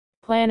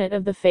planet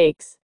of the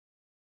fakes.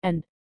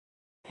 And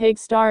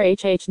Pigstar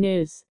HH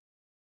News.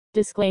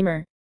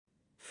 Disclaimer.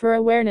 For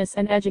awareness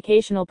and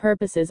educational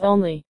purposes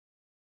only.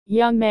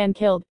 Young man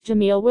killed,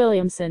 Jamil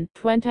Williamson,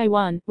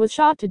 21, was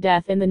shot to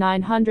death in the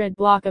 900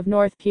 block of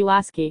North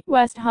Pulaski,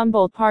 West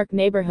Humboldt Park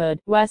neighborhood,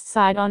 West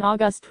Side on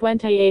August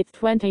 28,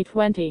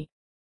 2020.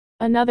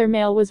 Another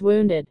male was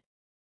wounded.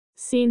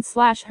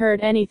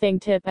 Seen/heard anything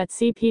tip at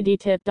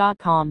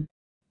cpdtip.com.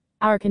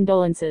 Our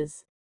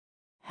condolences.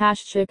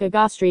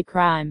 #Kenneka Street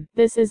crime.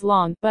 This is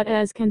long, but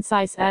as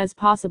concise as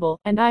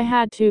possible, and I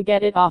had to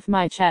get it off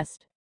my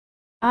chest.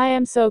 I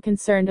am so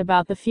concerned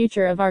about the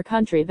future of our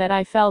country that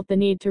I felt the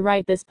need to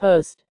write this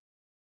post.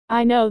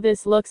 I know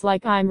this looks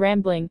like I'm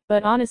rambling,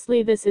 but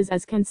honestly this is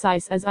as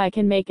concise as I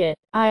can make it.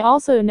 I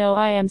also know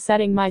I am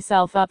setting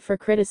myself up for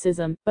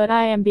criticism, but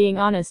I am being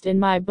honest in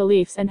my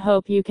beliefs and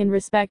hope you can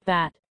respect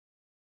that.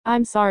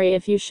 I'm sorry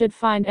if you should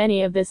find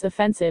any of this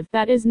offensive,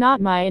 that is not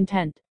my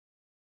intent.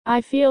 I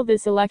feel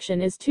this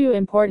election is too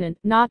important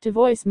not to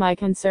voice my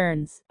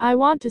concerns. I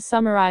want to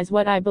summarize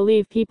what I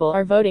believe people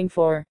are voting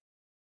for.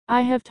 I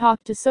have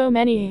talked to so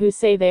many who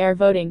say they are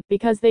voting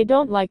because they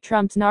don't like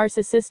Trump's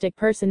narcissistic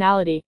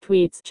personality,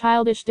 tweets,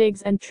 childish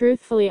digs, and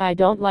truthfully I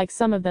don't like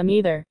some of them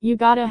either. You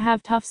gotta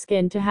have tough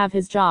skin to have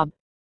his job.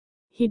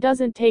 He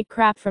doesn't take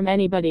crap from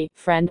anybody,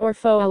 friend or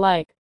foe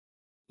alike.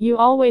 You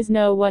always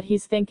know what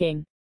he's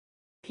thinking.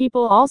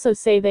 People also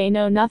say they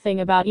know nothing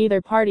about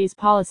either party's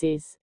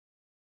policies.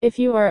 If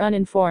you are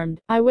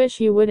uninformed, I wish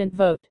you wouldn't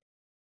vote.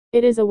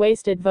 It is a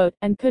wasted vote,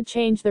 and could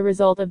change the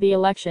result of the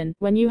election,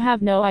 when you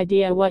have no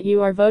idea what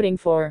you are voting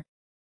for.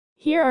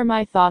 Here are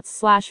my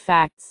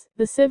thoughts/facts.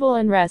 The civil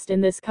unrest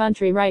in this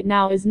country right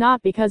now is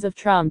not because of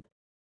Trump.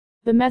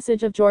 The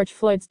message of George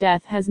Floyd's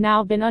death has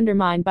now been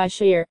undermined by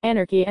sheer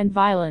anarchy and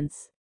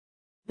violence.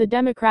 The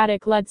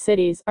Democratic-led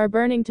cities are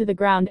burning to the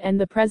ground and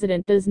the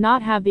president does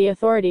not have the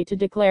authority to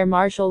declare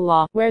martial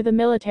law, where the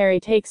military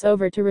takes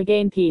over to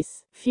regain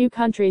peace. Few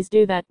countries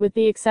do that, with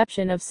the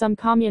exception of some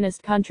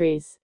communist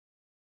countries.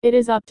 It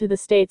is up to the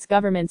states'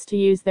 governments to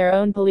use their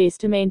own police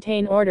to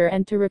maintain order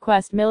and to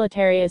request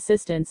military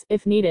assistance,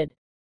 if needed.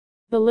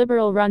 The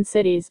liberal-run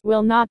cities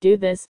will not do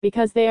this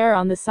because they are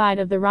on the side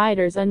of the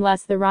rioters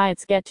unless the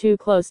riots get too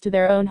close to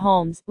their own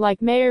homes,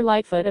 like Mayor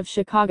Lightfoot of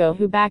Chicago,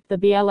 who backed the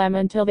BLM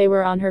until they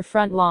were on her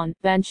front lawn.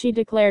 Then she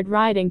declared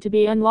rioting to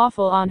be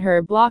unlawful on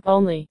her block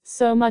only.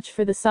 So much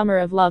for the summer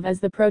of love,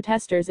 as the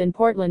protesters in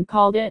Portland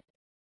called it.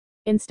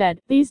 Instead,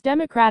 these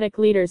Democratic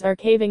leaders are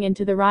caving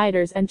into the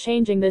rioters and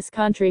changing this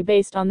country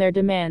based on their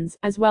demands,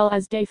 as well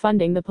as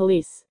defunding the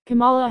police.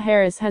 Kamala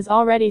Harris has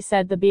already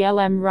said the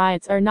BLM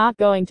riots are not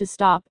going to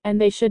stop,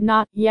 and they should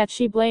not, yet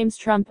she blames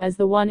Trump as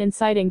the one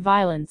inciting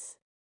violence.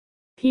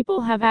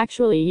 People have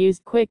actually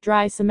used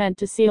quick-dry cement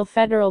to seal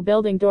federal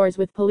building doors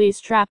with police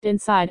trapped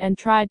inside and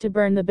tried to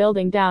burn the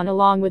building down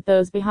along with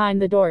those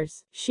behind the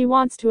doors. She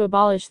wants to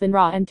abolish the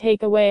NRA and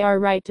take away our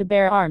right to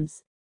bear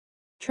arms.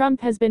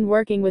 Trump has been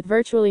working with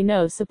virtually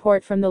no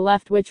support from the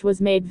left, which was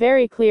made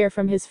very clear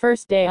from his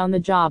first day on the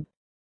job.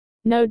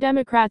 No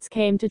Democrats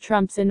came to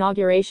Trump's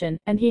inauguration,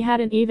 and he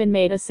hadn't even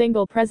made a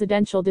single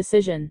presidential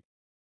decision.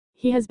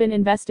 He has been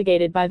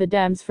investigated by the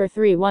Dems for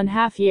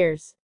 3.5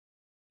 years.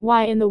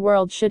 Why in the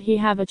world should he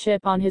have a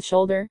chip on his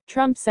shoulder?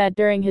 Trump said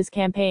during his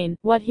campaign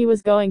what he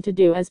was going to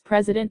do as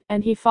president,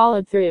 and he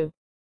followed through.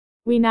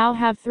 We now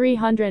have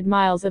 300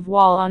 miles of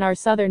wall on our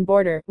southern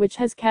border, which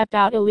has kept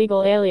out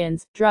illegal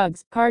aliens,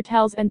 drugs,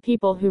 cartels, and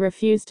people who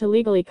refuse to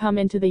legally come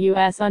into the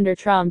U.S. under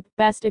Trump.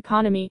 Best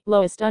economy,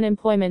 lowest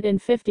unemployment in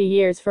 50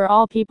 years for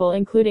all people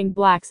including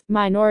blacks,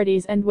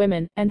 minorities, and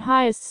women, and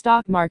highest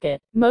stock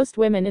market, most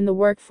women in the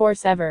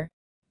workforce ever.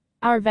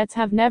 Our vets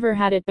have never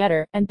had it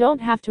better, and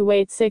don't have to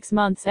wait 6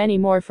 months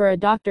anymore for a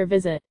doctor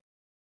visit.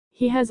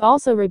 He has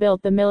also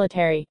rebuilt the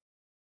military.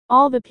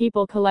 All the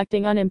people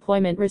collecting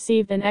unemployment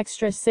received an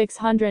extra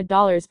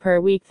 $600 per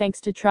week thanks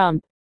to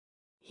Trump.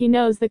 He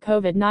knows the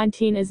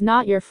COVID-19 is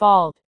not your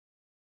fault.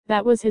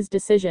 That was his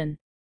decision.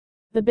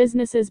 The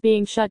businesses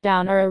being shut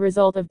down are a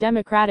result of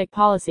Democratic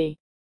policy.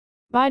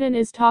 Biden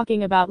is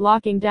talking about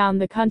locking down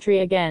the country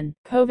again.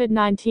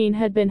 COVID-19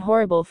 had been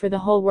horrible for the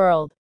whole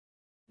world.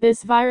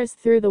 This virus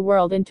threw the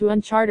world into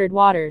uncharted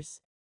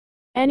waters.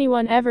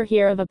 Anyone ever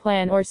hear of a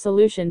plan or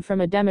solution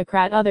from a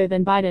Democrat other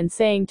than Biden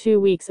saying 2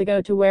 weeks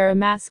ago to wear a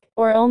mask,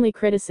 or only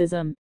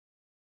criticism?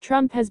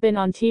 Trump has been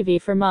on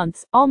TV for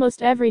months,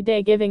 almost every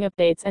day, giving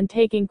updates and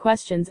taking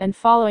questions and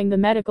following the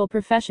medical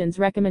profession's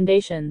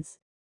recommendations.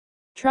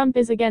 Trump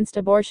is against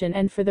abortion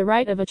and for the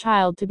right of a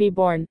child to be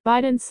born.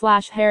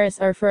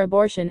 Biden/Harris are for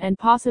abortion and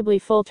possibly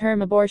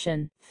full-term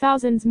abortion.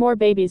 Thousands more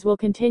babies will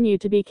continue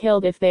to be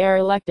killed if they are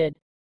elected.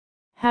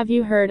 Have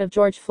you heard of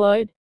George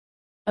Floyd?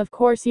 Of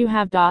course you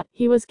have.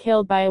 He was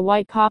killed by a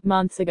white cop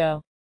months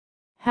ago.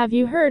 Have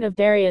you heard of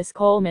Darius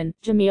Coleman,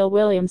 Jamil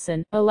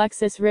Williamson,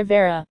 Alexis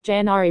Rivera,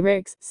 Janari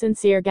Riggs,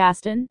 Sincere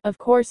Gaston? Of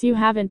course you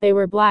haven't. They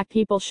were black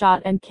people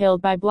shot and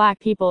killed by black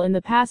people in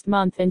the past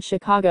month in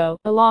Chicago,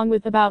 along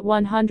with about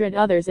 100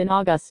 others in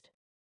August.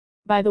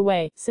 By the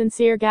way,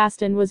 Sincere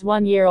Gaston was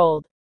 1 year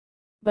old.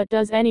 But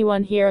does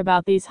anyone hear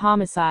about these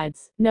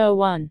homicides? No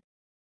one.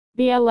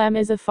 BLM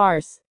is a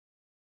farce.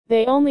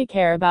 They only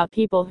care about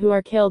people who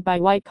are killed by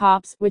white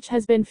cops, which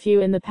has been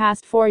few in the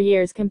past 4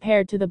 years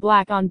compared to the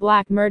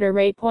black-on-black murder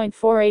rate.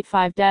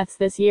 485 deaths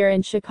this year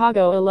in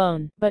Chicago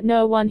alone, but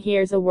no one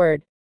hears a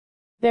word.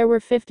 There were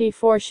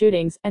 54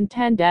 shootings and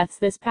 10 deaths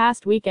this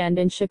past weekend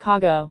in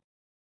Chicago.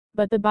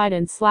 But the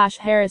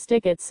Biden/Harris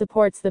ticket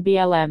supports the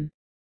BLM.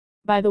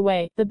 By the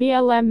way, the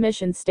BLM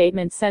mission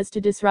statement says to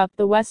disrupt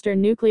the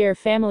Western nuclear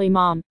family,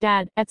 mom,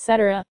 dad,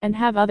 etc., and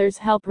have others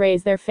help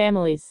raise their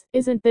families.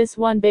 Isn't this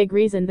one big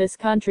reason this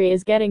country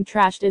is getting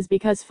trashed, is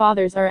because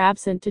fathers are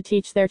absent to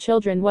teach their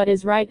children what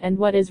is right and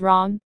what is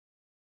wrong?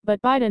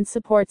 But Biden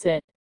supports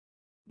it.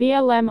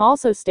 BLM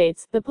also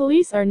states the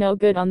police are no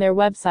good on their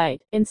website.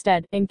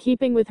 Instead, in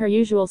keeping with her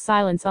usual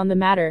silence on the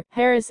matter,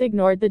 Harris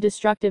ignored the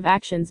destructive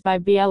actions by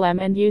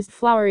BLM and used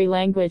flowery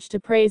language to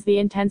praise the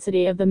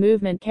intensity of the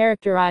movement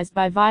characterized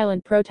by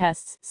violent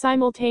protests,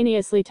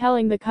 simultaneously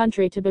telling the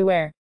country to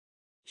beware.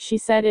 She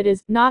said it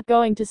is not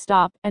going to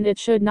stop, and it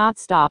should not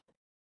stop.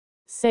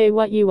 Say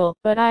what you will,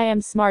 but I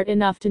am smart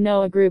enough to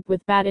know a group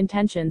with bad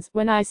intentions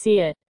when I see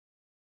it.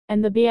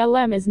 And the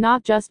BLM is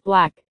not just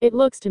black. It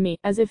looks to me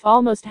as if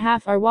almost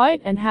half are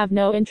white and have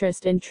no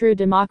interest in true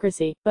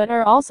democracy, but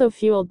are also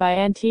fueled by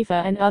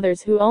Antifa and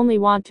others who only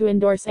want to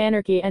endorse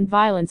anarchy and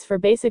violence for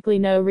basically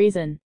no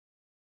reason.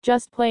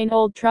 Just plain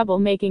old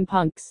trouble-making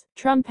punks.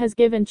 Trump has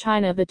given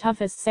China the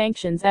toughest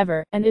sanctions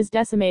ever, and is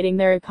decimating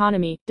their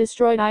economy,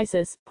 destroyed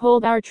ISIS,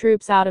 pulled our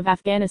troops out of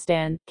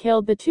Afghanistan,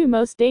 killed the 2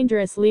 most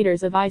dangerous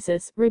leaders of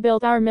ISIS,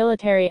 rebuilt our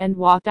military, and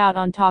walked out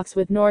on talks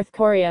with North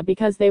Korea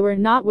because they were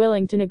not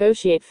willing to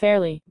negotiate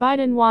fairly.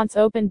 Biden wants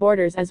open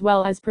borders as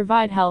well as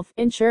provide health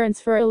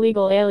insurance for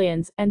illegal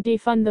aliens, and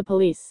defund the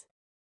police.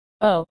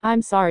 Oh,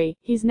 I'm sorry,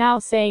 he's now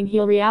saying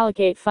he'll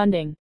reallocate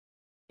funding.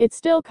 It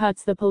still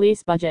cuts the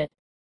police budget.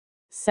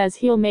 Says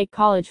he'll make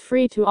college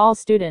free to all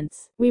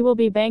students. We will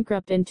be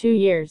bankrupt in 2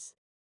 years.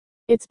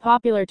 It's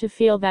popular to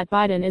feel that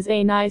Biden is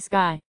a nice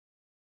guy.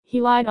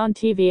 He lied on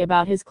TV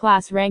about his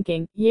class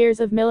ranking, years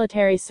of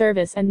military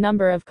service, and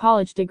number of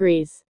college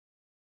degrees.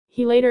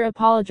 He later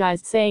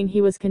apologized, saying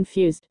he was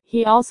confused.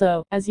 He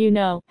also, as you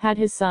know, had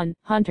his son,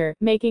 Hunter,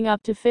 making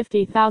up to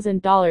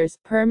 $50,000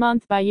 per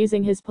month by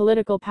using his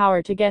political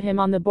power to get him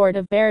on the board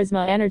of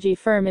Burisma energy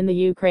firm in the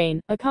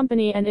Ukraine, a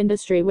company and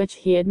industry which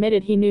he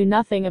admitted he knew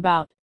nothing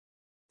about.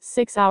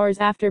 6 hours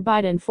after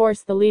Biden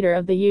forced the leader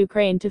of the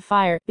Ukraine to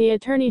fire the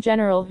attorney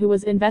general who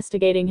was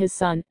investigating his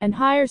son, and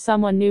hire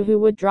someone new who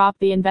would drop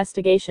the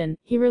investigation,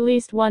 he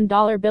released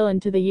 $1 bill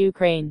into the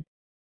Ukraine.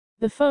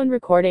 The phone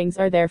recordings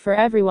are there for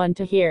everyone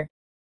to hear.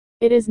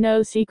 It is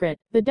no secret,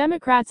 the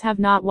Democrats have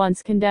not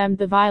once condemned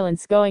the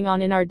violence going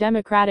on in our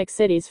democratic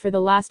cities for the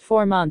last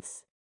 4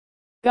 months.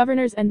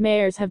 Governors and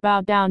mayors have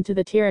bowed down to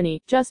the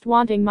tyranny, just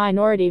wanting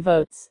minority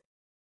votes.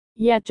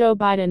 Yet Joe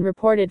Biden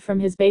reported from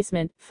his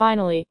basement,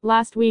 finally,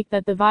 last week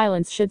that the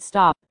violence should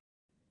stop.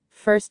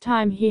 First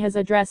time he has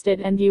addressed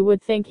it, and you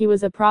would think he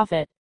was a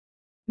prophet.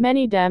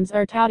 Many Dems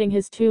are touting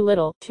his too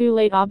little, too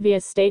late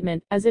obvious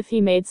statement, as if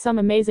he made some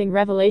amazing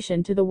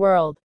revelation to the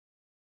world.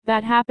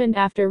 That happened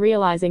after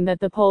realizing that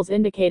the polls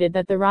indicated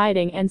that the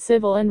rioting and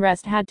civil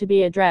unrest had to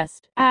be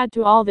addressed. Add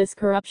to all this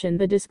corruption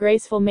the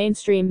disgraceful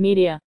mainstream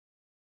media.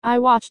 I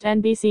watched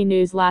NBC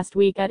News last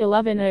week at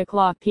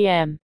 11:00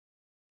 p.m.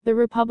 The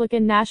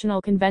Republican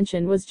National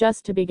Convention was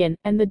just to begin,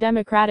 and the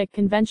Democratic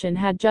Convention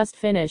had just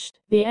finished.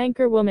 The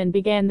anchor woman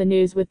began the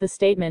news with the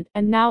statement,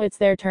 and now it's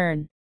their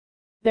turn.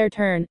 Their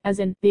turn, as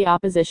in, the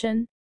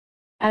opposition?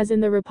 As in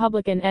the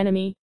Republican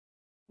enemy?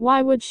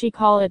 Why would she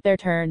call it their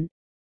turn?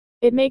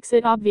 It makes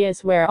it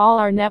obvious where all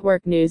our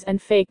network news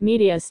and fake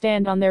media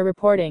stand on their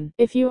reporting.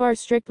 If you are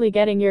strictly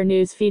getting your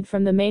news feed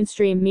from the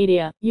mainstream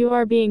media, you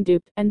are being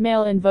duped, and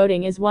mail-in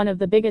voting is one of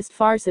the biggest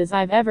farces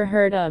I've ever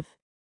heard of.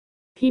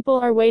 People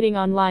are waiting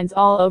on lines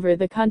all over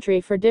the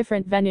country for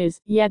different venues,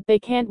 yet they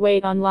can't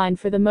wait online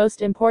for the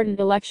most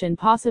important election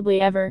possibly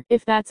ever.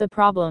 If that's a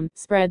problem,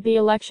 spread the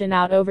election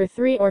out over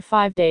 3 or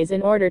 5 days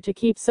in order to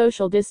keep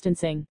social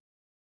distancing.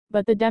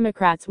 But the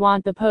Democrats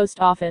want the post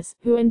office,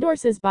 who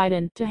endorses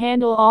Biden, to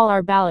handle all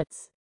our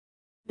ballots.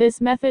 This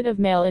method of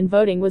mail-in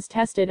voting was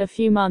tested a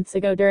few months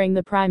ago during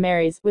the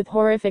primaries, with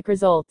horrific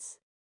results.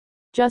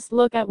 Just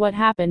look at what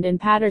happened in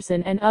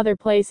Patterson and other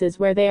places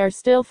where they are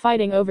still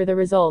fighting over the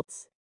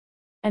results.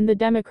 And the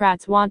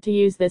Democrats want to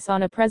use this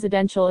on a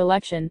presidential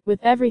election, with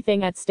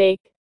everything at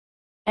stake.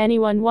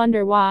 Anyone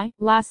wonder why?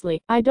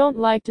 Lastly, I don't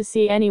like to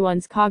see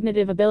anyone's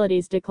cognitive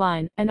abilities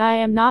decline, and I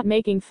am not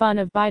making fun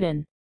of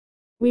Biden.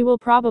 We will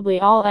probably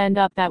all end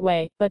up that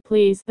way, but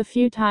please, the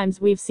few times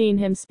we've seen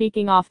him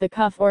speaking off the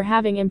cuff or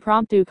having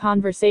impromptu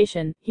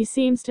conversation, he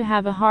seems to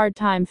have a hard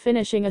time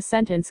finishing a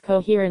sentence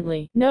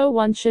coherently. No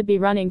one should be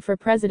running for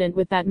president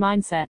with that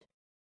mindset.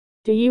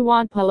 Do you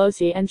want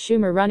Pelosi and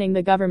Schumer running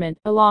the government,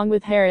 along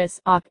with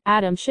Harris,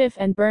 Adam Schiff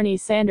and Bernie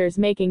Sanders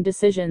making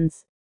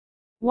decisions?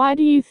 Why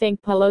do you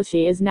think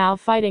Pelosi is now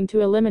fighting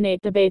to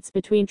eliminate debates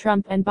between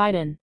Trump and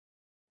Biden?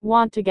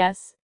 Want to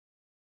guess?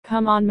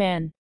 Come on,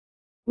 man.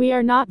 We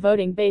are not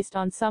voting based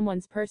on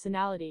someone's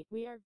personality. We are